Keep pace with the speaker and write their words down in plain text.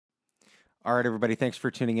All right, everybody, thanks for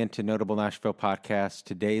tuning in to Notable Nashville Podcast.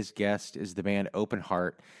 Today's guest is the band Open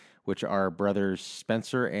Heart, which are brothers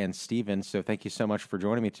Spencer and Steven. So thank you so much for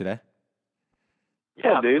joining me today.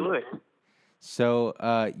 Yeah, dude. Absolutely.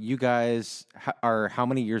 So you guys are how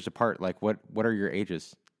many years apart? Like, what are your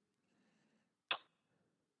ages?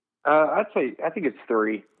 I think it's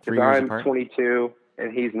 3. 3 years I'm apart? 22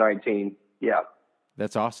 and he's 19. Yeah.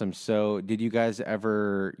 That's awesome. So did you guys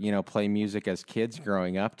ever, play music as kids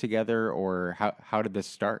growing up together, or how did this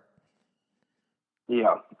start?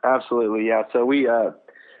 Yeah, absolutely. Yeah. So we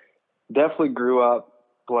definitely grew up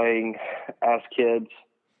playing as kids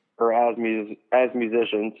or as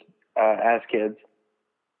musicians as kids.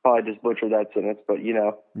 Probably just butchered that sentence, but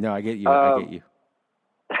No, I get you. I get you.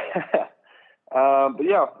 But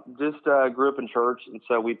yeah, just grew up in church, and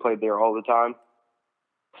so we played there all the time.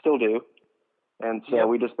 Still do. And so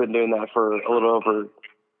we just been doing that for a little over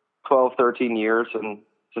 12, 13 years, and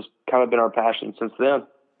just kind of been our passion since then.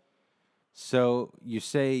 So you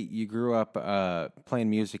say you grew up playing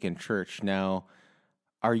music in church. Now,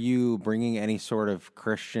 are you bringing any sort of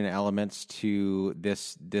Christian elements to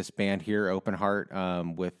this band here, Open Heart,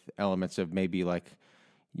 with elements of maybe like,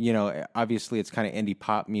 obviously it's kind of indie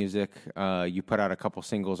pop music. You put out a couple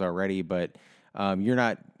singles already, but you're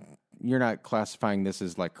not classifying this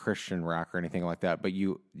as like Christian rock or anything like that. But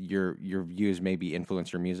your views maybe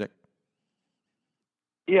influence your music.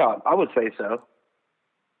 Yeah, I would say so.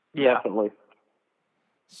 Yeah. Definitely.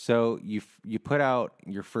 So you put out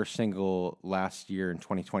your first single last year in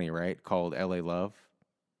 2020, right? Called "LA Love."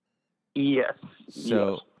 Yes.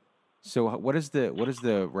 So what is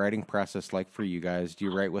the writing process like for you guys? Do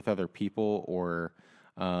you write with other people, or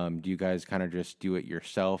do you guys kind of just do it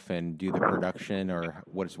yourself and do the production, or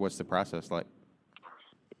what's the process like?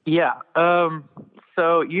 Yeah.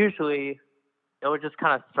 So usually it would just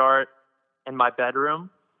kind of start in my bedroom.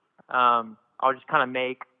 I'll just kind of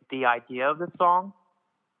make the idea of the song,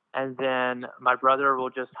 and then my brother will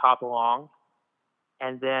just hop along.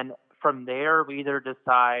 And then from there, we either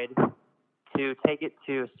decide to take it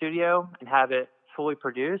to a studio and have it fully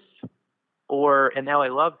produced, or in LA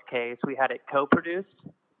Love's case, we had it co-produced.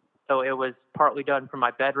 So it was partly done from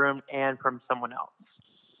my bedroom and from someone else.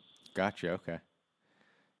 Gotcha. Okay.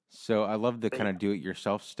 So I love the kind of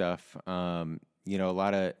do-it-yourself stuff. A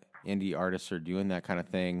lot of indie artists are doing that kind of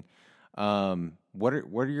thing. What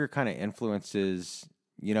are your kind of influences?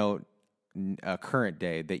 Current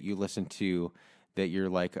day that you listen to, that you're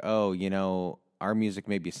like, oh, our music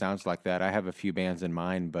maybe sounds like that. I have a few bands in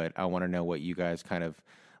mind, but I want to know what you guys kind of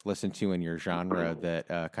listen to in your genre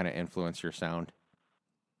that kind of influence your sound.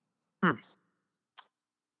 You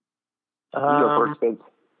go first, Vince.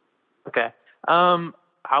 Okay.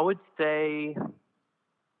 I would say, as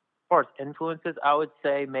far as influences, I would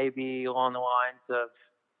say maybe along the lines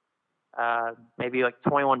of maybe like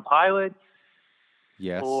 21 Pilots.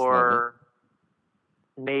 Yes. Or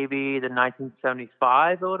maybe the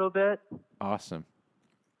 1975 a little bit. Awesome.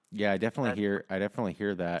 Yeah, I definitely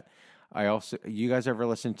hear that. You guys ever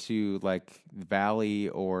listen to like Valley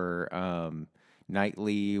or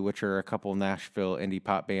Nightly, which are a couple Nashville indie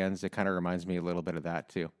pop bands? It kind of reminds me a little bit of that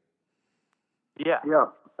too. Yeah. Yeah,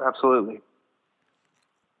 absolutely.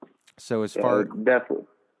 So definitely.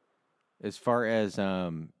 As far as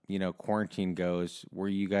quarantine goes, were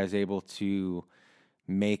you guys able to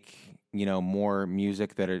make more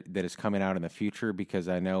music that is coming out in the future? Because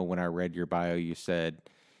I know when I read your bio, you said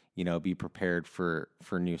be prepared for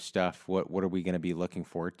new stuff. What are we going to be looking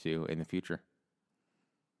forward to in the future?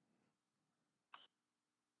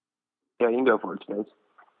 Yeah, you can go for it, Spence.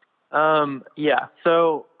 Yeah.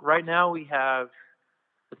 So right now we have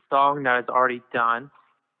a song that is already done.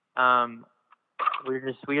 We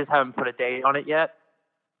just haven't put a date on it yet,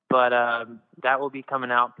 but that will be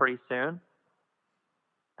coming out pretty soon.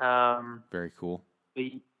 Very cool.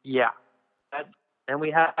 Yeah. And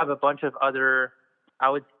we have a bunch of other,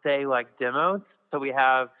 I would say, like demos. So we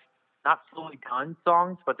have not fully done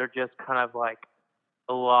songs, but they're just kind of like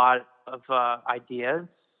a lot of ideas.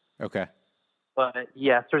 Okay. But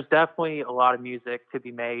yes, there's definitely a lot of music to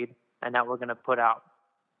be made and that we're going to put out.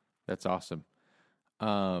 That's awesome.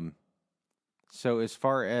 So as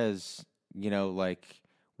far as, like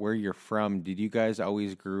where you're from, did you guys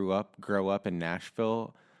always grow up in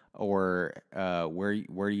Nashville, or where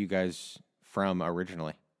are you guys from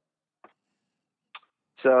originally?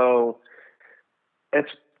 So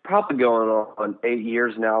it's probably going on 8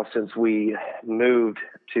 years now since we moved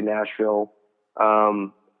to Nashville.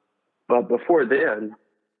 But before then,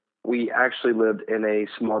 we actually lived in a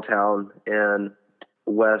small town in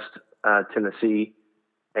West Tennessee,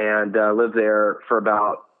 and lived there for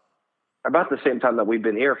about about the same time that we've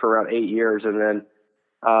been here for around 8 years. And then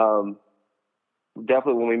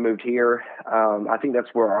definitely when we moved here, I think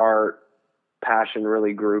that's where our passion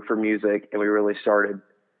really grew for music, and we really started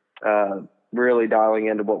really dialing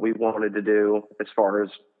into what we wanted to do as far as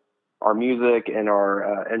our music and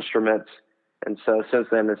our instruments. And so since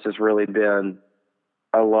then, it's just really been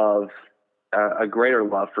a greater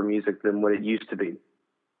love for music than what it used to be.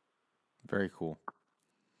 Very cool.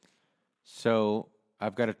 So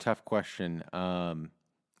I've got a tough question. I'll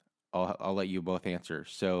let you both answer.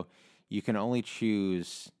 So you can only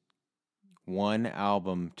choose one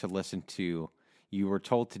album to listen to. You were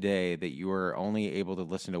told today that you were only able to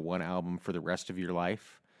listen to one album for the rest of your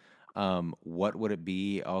life. What would it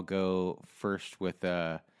be? I'll go first with,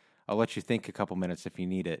 I'll let you think a couple minutes if you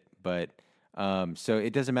need it. But so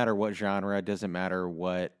it doesn't matter what genre, it doesn't matter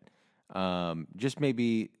what, just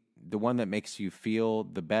maybe the one that makes you feel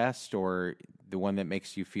the best, or the one that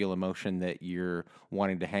makes you feel emotion that you're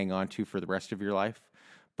wanting to hang on to for the rest of your life.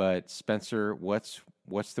 But Spencer, what's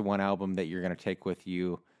the one album that you're going to take with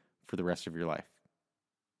you for the rest of your life?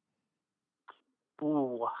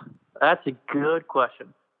 Ooh, that's a good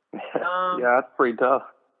question. Yeah, that's pretty tough.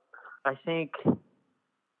 I think,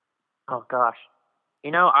 oh gosh,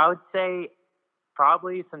 I would say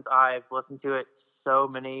probably, since I've listened to it so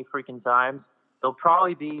many freaking times, it'll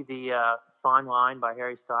probably be the Fine Line by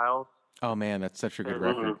Harry Styles. Oh man, that's such a good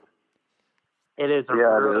record. It is a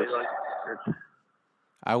really good record.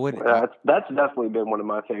 I would. That's definitely been one of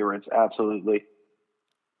my favorites. Absolutely.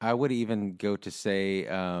 I would even go to say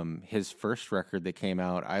his first record that came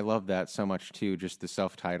out. I love that so much too. Just the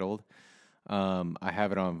self-titled. I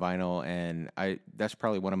have it on vinyl, and that's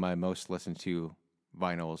probably one of my most listened to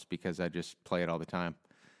vinyls because I just play it all the time.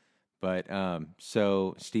 But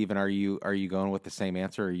so Steven, are you going with the same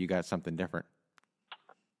answer, or you got something different?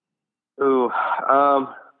 Ooh,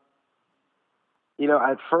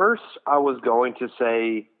 at first I was going to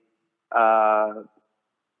say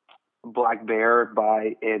Black Bear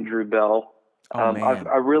by Andrew Bell. Oh man.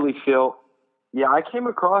 I really feel, I came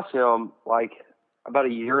across him like about a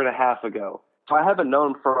year and a half ago. So I haven't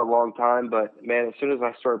known him for a long time, but man, as soon as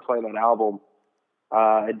I started playing that album,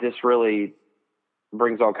 it just really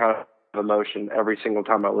brings all kinds of emotion every single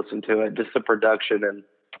time I listen to it. Just the production and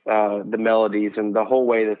the melodies and the whole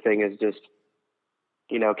way the thing is just,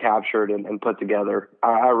 captured and put together.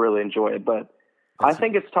 I really enjoy it, but I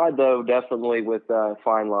think it's tied though definitely with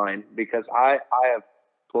Fine Line, because I have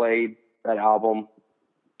played that album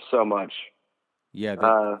so much. Yeah,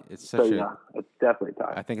 it's such it's definitely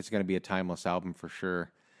tied. I think it's going to be a timeless album for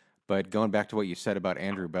sure. But going back to what you said about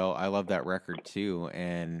Andrew Bell, I love that record too,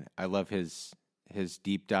 and I love his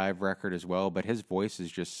Deep Dive record as well. But his voice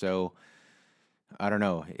is just so, I don't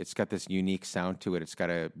know, it's got this unique sound to it. It's got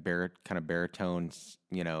a kind of baritone,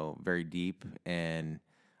 very deep. And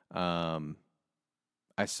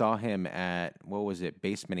I saw him at, what was it,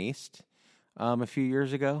 Basement East a few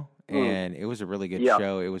years ago, and it was a really good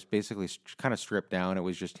show. It was basically kind of stripped down. It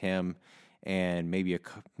was just him and maybe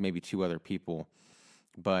two other people.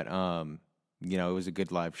 But it was a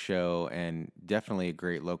good live show, and definitely a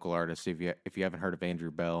great local artist. If you haven't heard of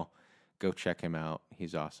Andrew Bell, go check him out.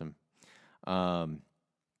 He's awesome.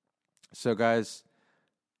 So guys,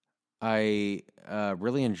 I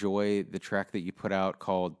really enjoy the track that you put out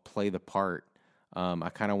called "Play the Part." I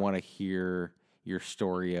kind of want to hear your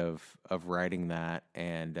story of writing that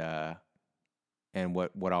and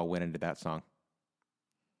what all went into that song.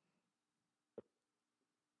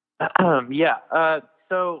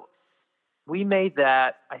 So we made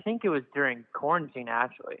that, I think it was during quarantine,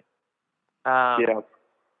 actually.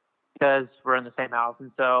 Because we're in the same house.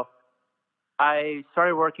 And so I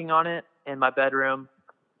started working on it in my bedroom,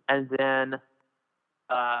 and then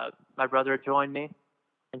my brother joined me.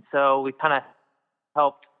 And so we kind of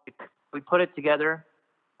helped, we put it together,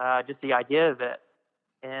 just the idea of it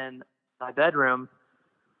in my bedroom.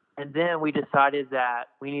 And then we decided that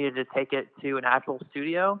we needed to take it to an actual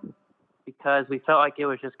studio, because we felt like it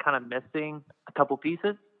was just kind of missing a couple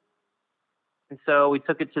pieces. And so we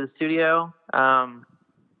took it to the studio.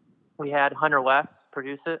 We had Hunter West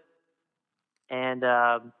produce it. And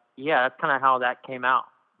that's kind of how that came out.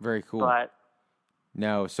 Very cool. But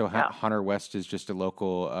no, so Hunter West is just a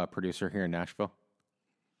local producer here in Nashville?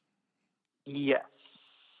 Yes.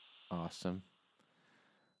 Awesome.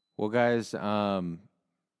 Well, guys, I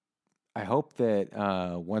hope that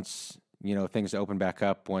once things open back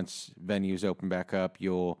up, once venues open back up,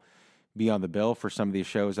 you'll be on the bill for some of these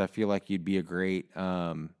shows. I feel like you'd be a great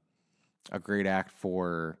act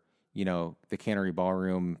for the Cannery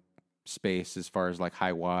Ballroom space, as far as like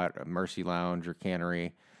High Watt, Mercy Lounge, or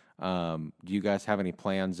Cannery. Do you guys have any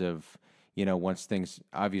plans of once things,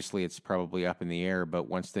 obviously it's probably up in the air, but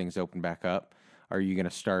once things open back up, are you going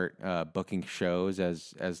to start booking shows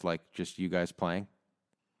as like just you guys playing?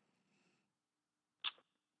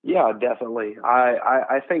 Yeah, definitely.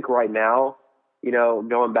 I think right now,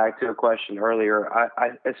 going back to a question earlier, I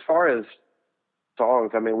as far as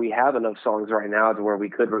songs, I mean, we have enough songs right now to where we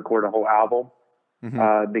could record a whole album,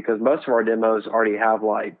 because most of our demos already have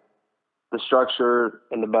like the structure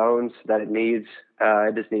and the bones that it needs.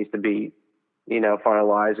 It just needs to be,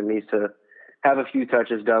 finalized. It needs to have a few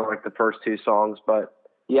touches done, like the first two songs. But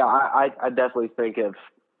yeah, I definitely think if,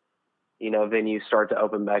 venues start to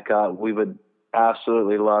open back up, we would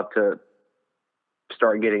absolutely love to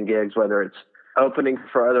start getting gigs, whether it's opening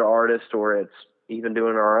for other artists or it's even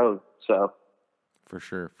doing our own. So for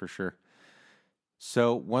sure.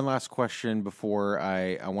 So one last question before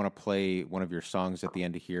I want to play one of your songs at the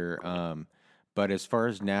end of here. But as far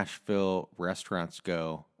as Nashville restaurants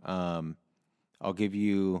go, I'll give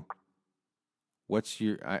you,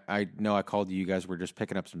 I know I called you guys were just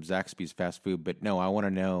picking up some Zaxby's fast food, but no, I want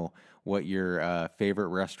to know what your favorite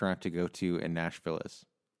restaurant to go to in Nashville is.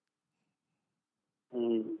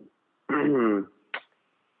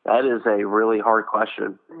 That is a really hard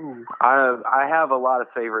question. I have a lot of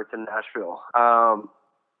favorites in Nashville.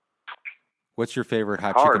 What's your favorite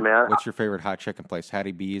hot hard, chicken? Man. What's your favorite hot chicken place?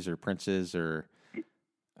 Hattie B's or Prince's or?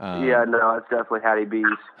 Yeah, no, it's definitely Hattie B's.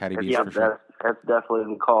 Hattie B's for sure. That's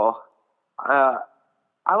definitely the call. I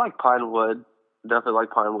like Pinewood. Definitely like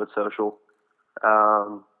Pinewood Social.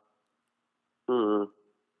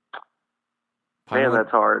 Man,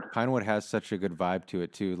 that's hard. Pinewood has such a good vibe to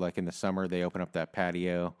it too. Like in the summer, they open up that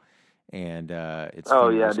patio, and it's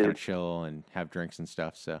fun to just kind of chill and have drinks and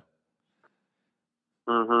stuff. So.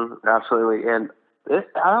 Absolutely, and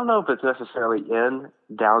I don't know if it's necessarily in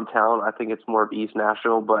downtown. I think it's more of East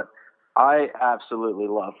Nashville, but I absolutely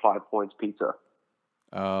love 5 Points Pizza.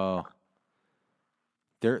 Oh.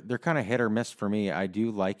 They're kind of hit or miss for me. I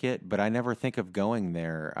do like it, but I never think of going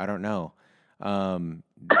there. I don't know.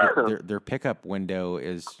 Their pickup window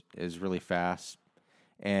is really fast.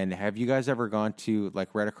 And have you guys ever gone to,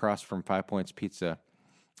 like, right across from 5 Points Pizza?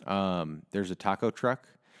 There's a taco truck.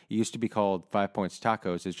 It used to be called 5 Points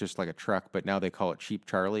Tacos. It's just like a truck, but now they call it Cheap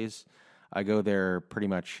Charlie's. I go there pretty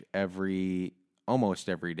much almost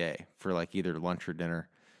every day for like either lunch or dinner,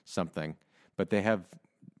 something. But they have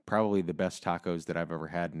probably the best tacos that I've ever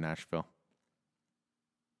had in Nashville.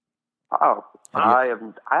 Oh, I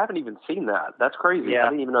haven't even seen that. That's crazy. Yeah. I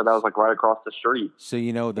didn't even know that was like right across the street. So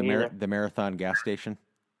the Marathon gas station?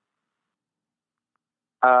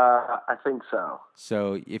 I think so.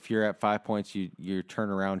 So if you're at 5 Points, you turn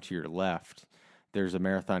around to your left. There's a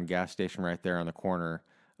Marathon gas station right there on the corner,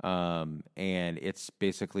 and it's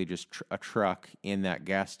basically just a truck in that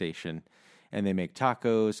gas station, and they make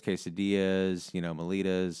tacos, quesadillas,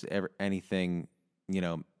 molitas, anything,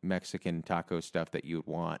 Mexican taco stuff that you would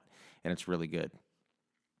want, and it's really good.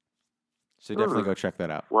 So definitely go check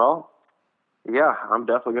that out. Well, yeah, I'm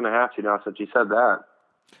definitely going to have to now since you said that.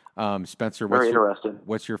 Spencer,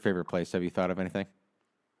 what's your favorite place? Have you thought of anything?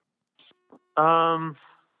 Dang.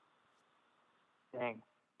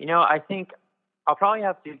 I think I'll probably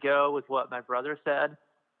have to go with what my brother said.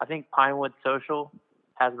 I think Pinewood Social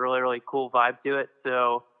has a really, really cool vibe to it.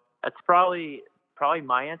 So that's probably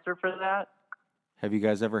my answer for that. Have you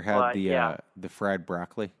guys ever had the fried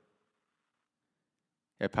broccoli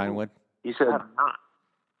at Pinewood? You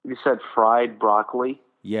said fried broccoli?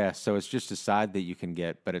 Yeah, so it's just a side that you can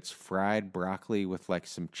get, but it's fried broccoli with like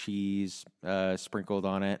some cheese sprinkled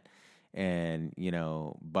on it and,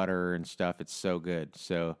 butter and stuff. It's so good.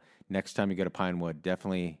 So next time you go to Pinewood,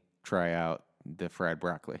 definitely try out the fried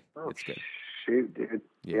broccoli. Oh, it's good. Shoot, dude.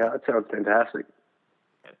 Yeah, that sounds fantastic.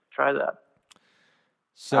 Try that.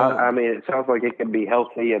 So it sounds like it can be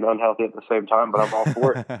healthy and unhealthy at the same time, but I'm all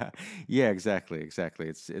for it. Yeah, exactly.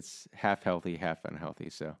 It's half healthy, half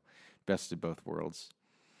unhealthy. So best of both worlds.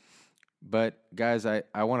 But guys, I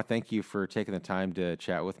want to thank you for taking the time to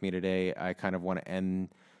chat with me today. I kind of want to end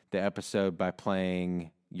the episode by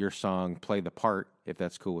playing your song, Play the Part, if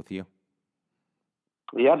that's cool with you.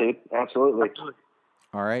 Yeah, dude. Absolutely.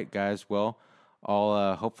 All right, guys. Well,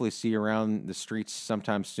 I'll hopefully see you around the streets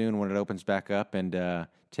sometime soon when it opens back up, and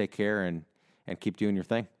take care and keep doing your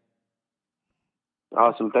thing.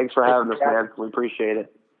 Awesome. Thanks for having us, man. We appreciate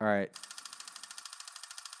it. All right.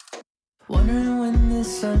 Wondering when the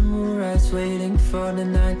sun will rise, waiting for the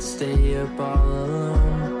night to stay up all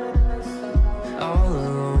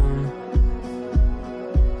alone.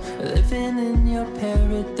 Living in your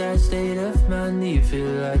paradise state of mind, you feel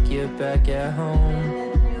like you're back at home.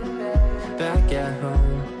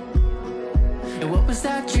 And what was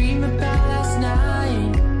that dream about last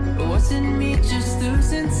night? It wasn't me just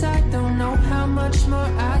losing sight. Don't know how much more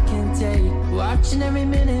I can take. Watching every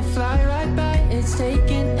minute fly right by. It's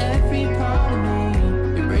taking every part of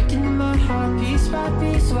me. You're breaking my heart piece by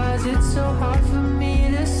piece. Why is it so hard for me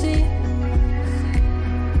to see?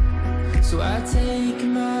 So I take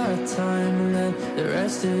my time and let the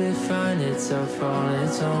rest of it find itself on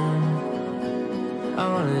its own.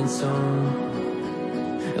 On its own.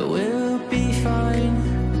 It will be fine.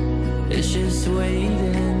 It's just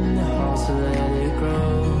waiting in the hall, so let it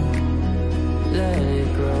grow. Let it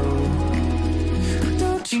grow.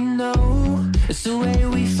 Don't you know it's the way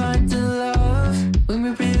we find the love when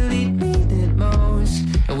we really need it most?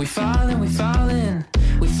 And we fall in, we fall in,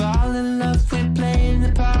 we fall in love with playing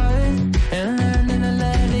the part and learning to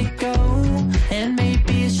let it go. And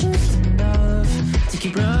maybe it's just enough to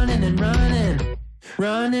keep running and running,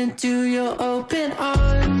 running to your open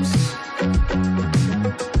arms.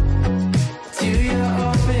 To your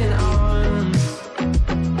open arms.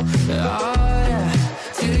 Oh yeah.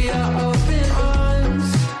 To your open arms.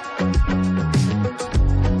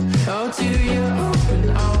 Oh, to your open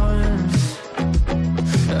arms.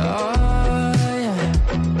 Oh yeah.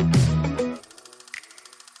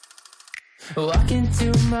 Walking to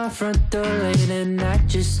my front door late and I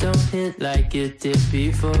just don't hit like it did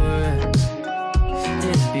before.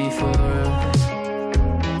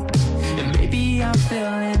 And maybe I'm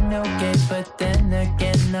feeling okay, but then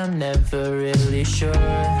again I'm never really sure.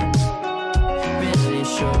 Really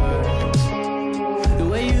sure. The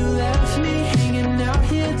way you left me hanging out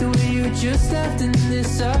here, the way you just left and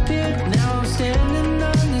disappeared. Now I'm standing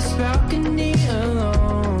on this balcony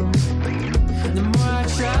alone. The more I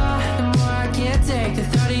try, the more I can't take the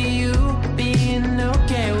thought of you being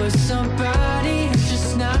okay with somebody who's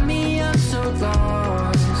just not me. I'm so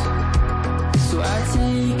lost. So I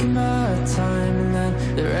take my time and let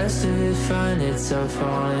the rest of it find itself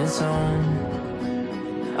on its own.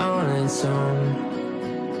 On its own.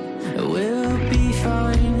 It will be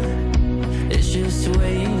fine. It's just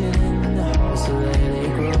waiting in the hall, so let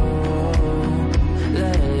it grow.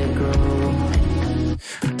 Let it grow.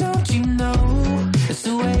 But don't you know it's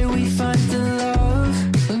the way we find the love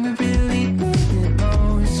when we really need it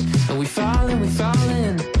most? And we fall in, we fall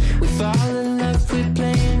in, we fall in love with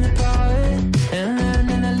playing the part and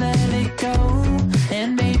learning to let it go.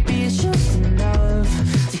 And maybe it's just enough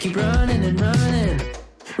to keep running and running,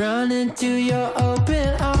 running to your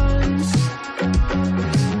open arms.